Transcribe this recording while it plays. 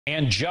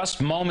And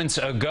just moments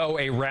ago,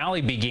 a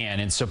rally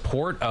began in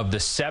support of the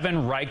 7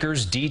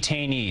 Rikers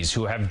detainees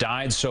who have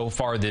died so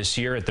far this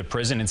year at the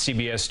prison. And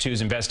CBS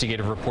 2's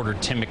investigative reporter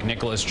Tim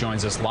McNicholas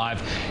joins us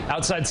live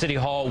outside City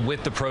Hall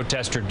with the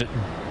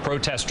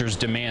protesters'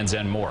 demands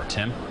and more.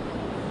 Tim?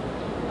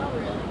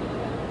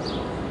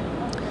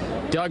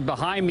 Doug,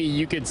 behind me,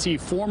 you can see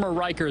former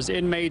Rikers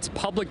inmates,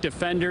 public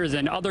defenders,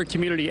 and other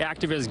community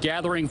activists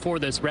gathering for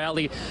this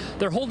rally.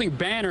 They're holding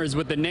banners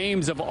with the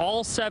names of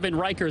all 7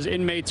 Rikers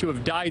inmates who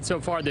have died so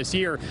far this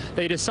year.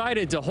 They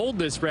decided to hold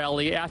this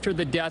rally after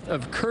the death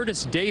of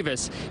Curtis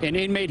Davis, an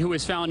inmate who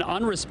was found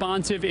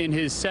unresponsive in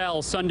his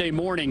cell Sunday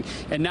morning.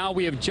 And now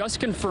we have just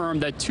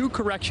confirmed that 2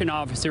 correction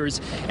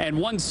officers and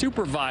 1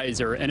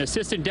 supervisor, an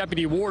assistant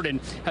deputy warden,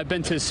 have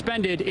been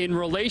suspended in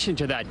relation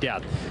to that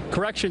death.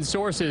 Correction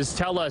sources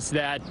tell us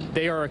that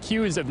they are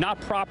accused of not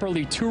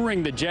properly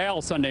touring the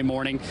jail Sunday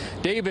morning.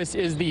 Davis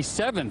is the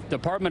 7th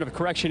Department of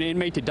Correction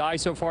inmate to die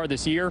so far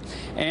this year.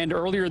 And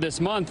earlier this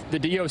month, the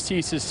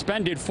DOC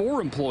suspended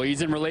 4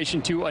 employees in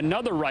relation to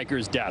another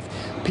Rikers death.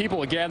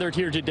 People gathered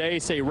here today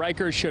say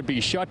Rikers should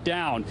be shut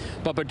down.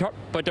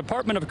 But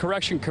Department of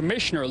Correction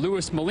Commissioner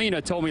Louis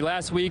Molina told me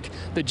last week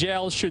the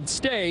jail should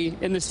stay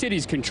in the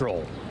city's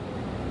control.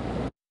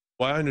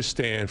 Well, I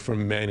understand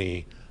from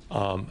many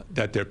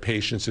that their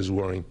patience is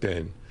wearing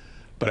thin.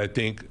 But I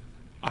think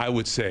I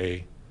would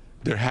say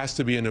there has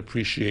to be an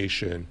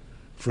appreciation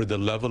for the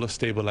level of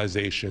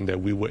stabilization that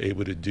we were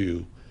able to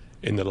do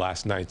in the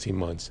last 19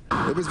 months.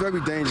 It was very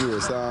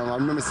dangerous. I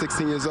remember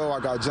 16 years old, I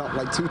got jumped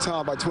like 2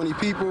 times by 20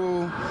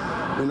 people.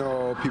 You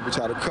know, people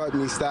tried to cut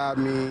me, stab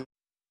me.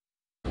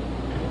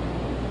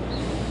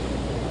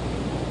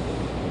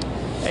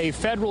 A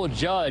federal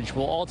judge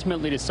will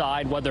ultimately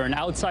decide whether an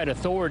outside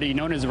authority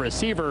known as a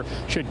receiver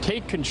should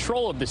take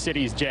control of the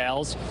city's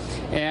jails.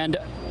 And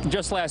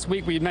just last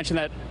week, we mentioned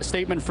that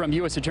statement from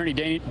U.S. Attorney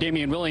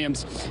Damian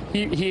Williams.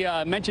 He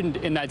mentioned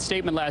in that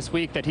statement last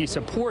week that he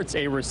supports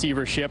a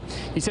receivership.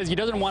 He says he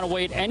doesn't want to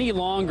wait any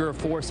longer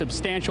for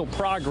substantial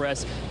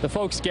progress. The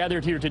folks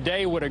gathered here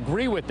today would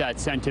agree with that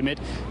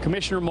sentiment.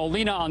 Commissioner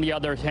Molina, on the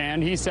other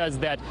hand, he says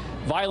that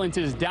violence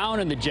is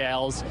down in the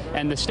jails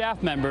and the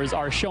staff members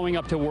are showing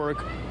up to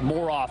work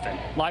more often.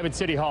 Live at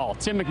City Hall,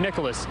 Tim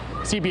McNicholas,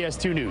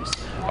 CBS 2 News.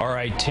 All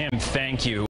right, Tim, thank you.